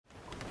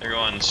They're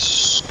going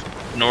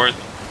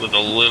north with a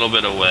little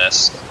bit of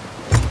west.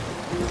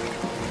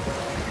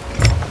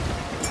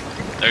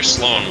 They're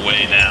slowing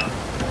way down.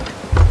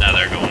 Now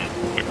they're going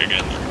quick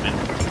again.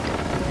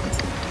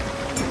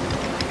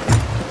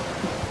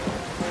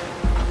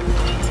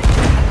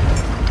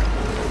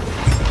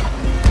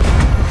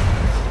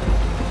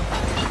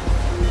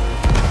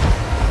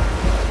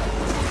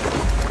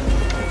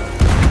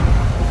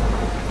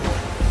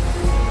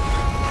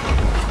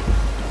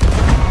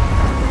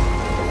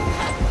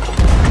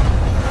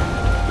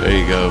 There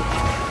you go.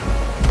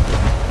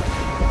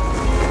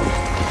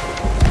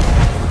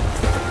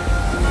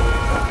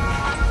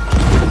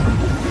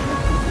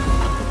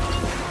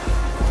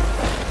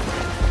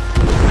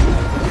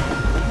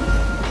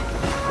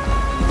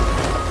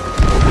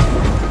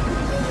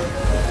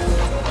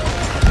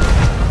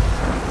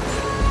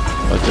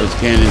 Watch those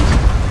cannons.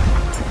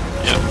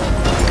 Yep.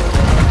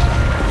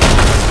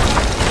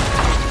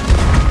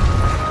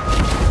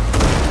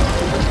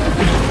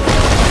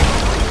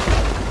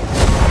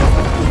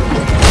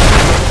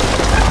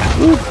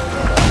 Woo.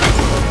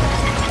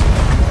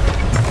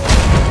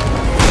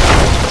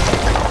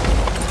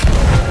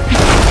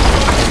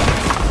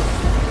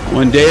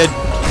 One dead.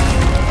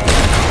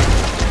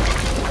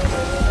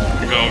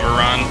 You go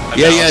overrun.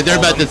 Yeah, they're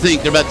about to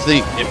sink. They're about to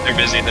sink. Yep, they're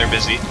busy. They're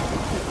busy.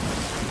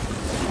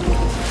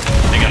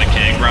 They got a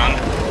keg run.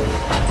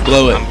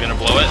 Blow it. I'm gonna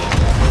blow it.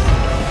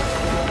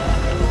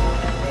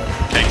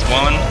 Keg's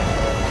blowing.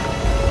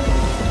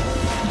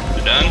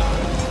 You're done.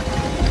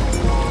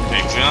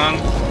 Keg's gone.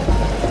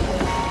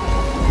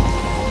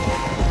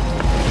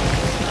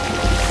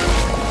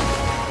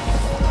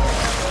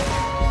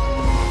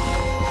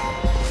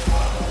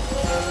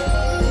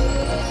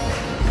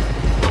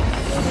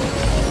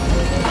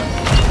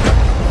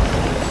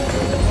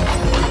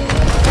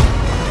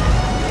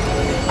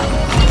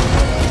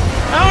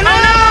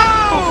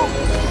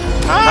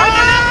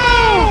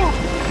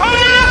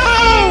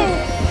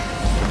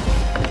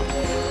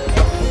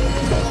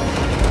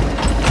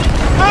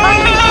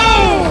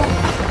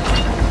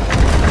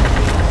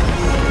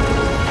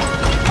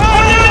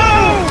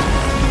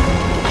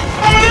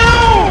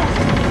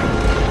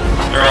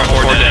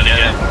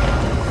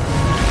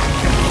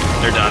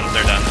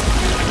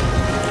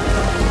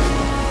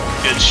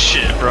 Good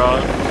shit, bro.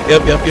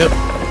 Yep.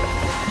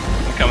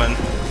 I'm coming.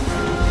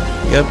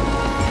 Yep.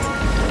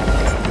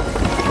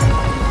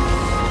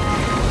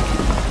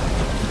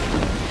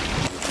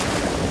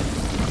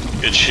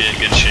 Good shit.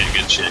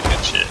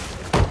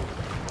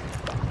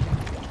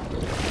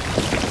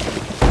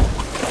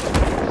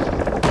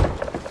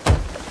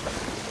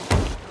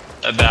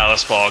 That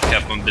ballast ball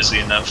kept them busy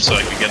enough so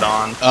I could get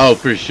on. Oh,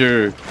 for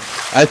sure.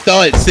 I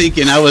saw it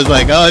sinking. I was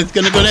like, oh, it's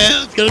gonna go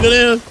down. It's gonna go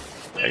down.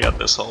 I got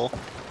this hole.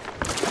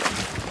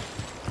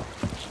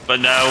 But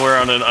now we're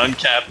on an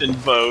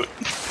uncaptained boat.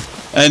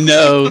 I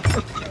know.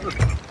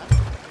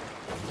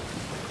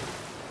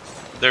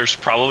 There's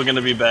probably going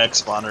to be back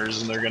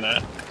spawners and they're going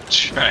to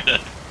try to...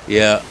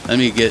 Yeah, let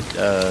me get,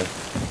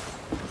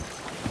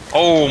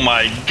 Oh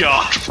my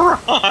god,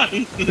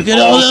 Ron! Look at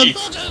all them.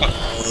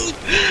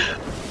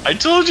 I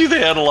told you they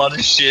had a lot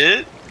of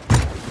shit.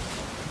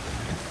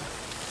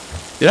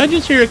 Did I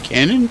just hear a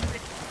cannon?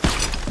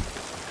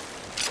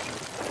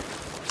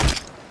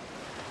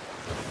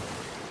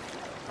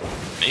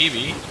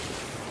 Maybe.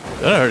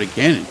 I heard a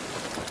cannon.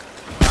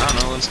 I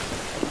don't know,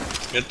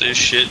 let's get this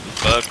shit and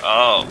fuck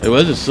off. There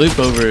was a sloop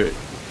over at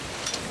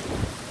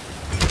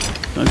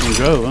Dungeon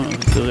Grove. I don't know if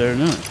it's still there or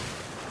not.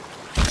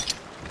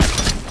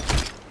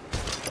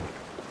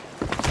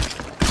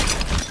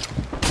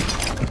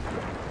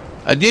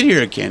 I did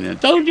hear a cannon. I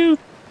told you.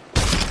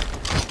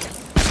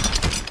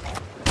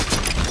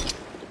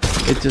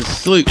 It's a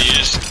sloop.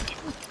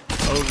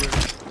 Over.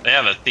 They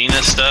have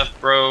Athena stuff,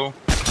 bro.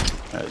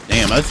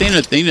 Damn, I seen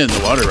Athena in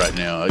the water right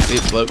now. I see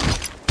it floating.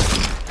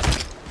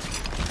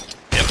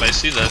 Yep, I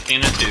see the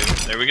Athena too.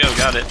 There we go,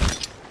 got it.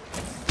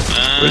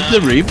 Where's the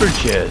Reaper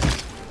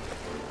chest?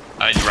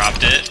 I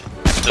dropped it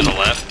to the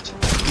left.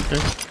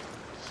 Okay.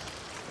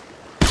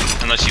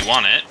 Unless you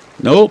want it.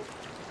 Nope.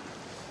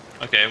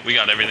 Okay, we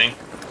got everything.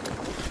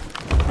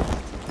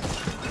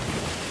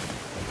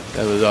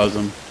 That was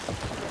awesome.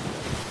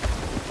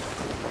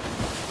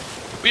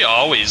 We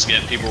always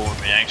get people when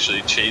we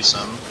actually chase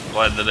them.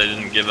 Glad that I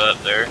didn't give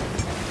up there.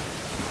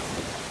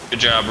 Good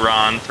job,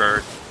 Ron,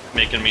 for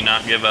making me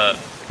not give up.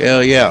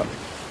 Hell yeah.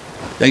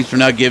 Thanks for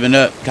not giving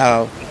up,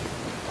 Kyle.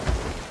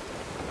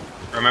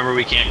 Remember,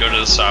 we can't go to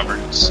the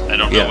Sovereigns. I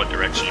don't know what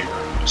direction you're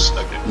going. Just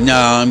okay. No,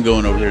 I'm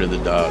going over there to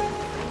the dock.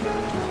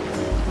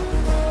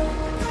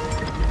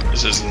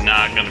 This is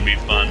not going to be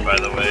fun, by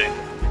the way.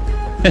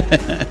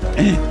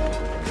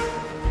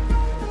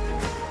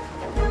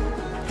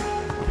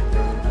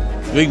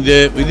 We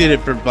did it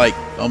for like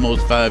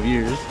almost 5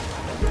 years.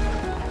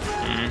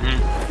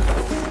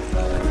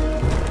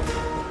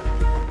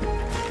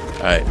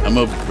 Alright, I'm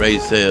gonna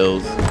raise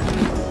sails.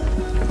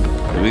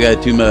 We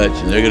got too much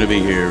and they're gonna be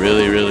here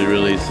really, really,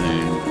 really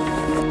soon.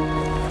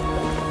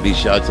 These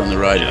shots on the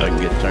right if I can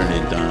get turned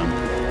in time.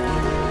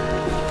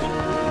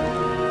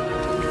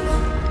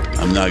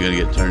 I'm not gonna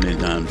get turned in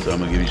time, so I'm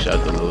gonna give you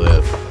shots on the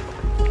left.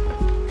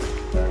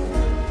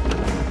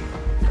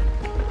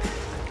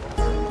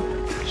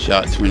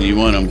 Shots when you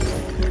want them.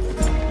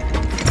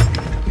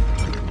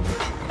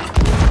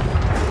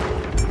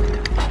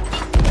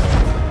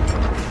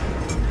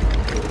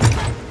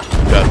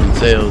 Dropping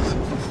sails.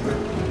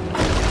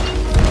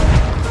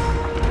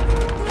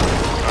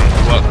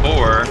 What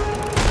for?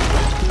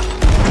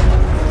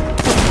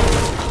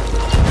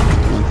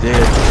 One's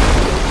dead.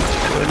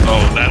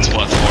 Oh, that's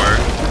what for.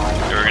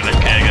 They were gonna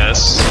keg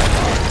us.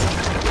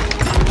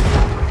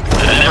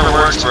 It never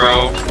works,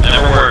 bro. It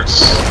never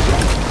works.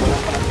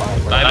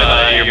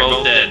 Bye-bye, you're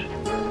both dead.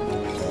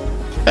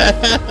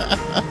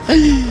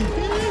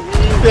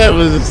 That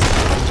was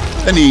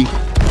funny.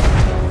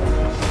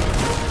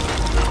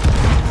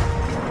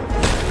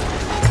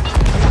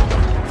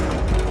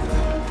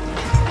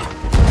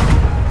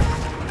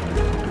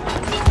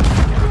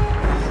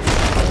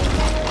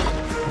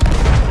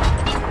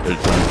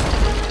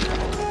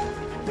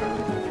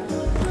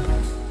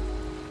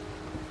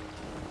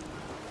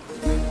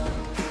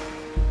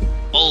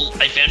 Oh,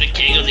 I found a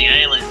keg on the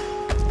island.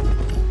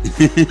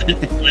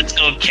 Let's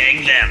go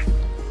keg them.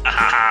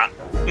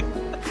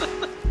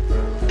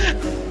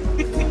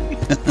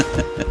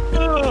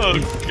 Oh,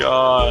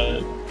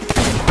 God.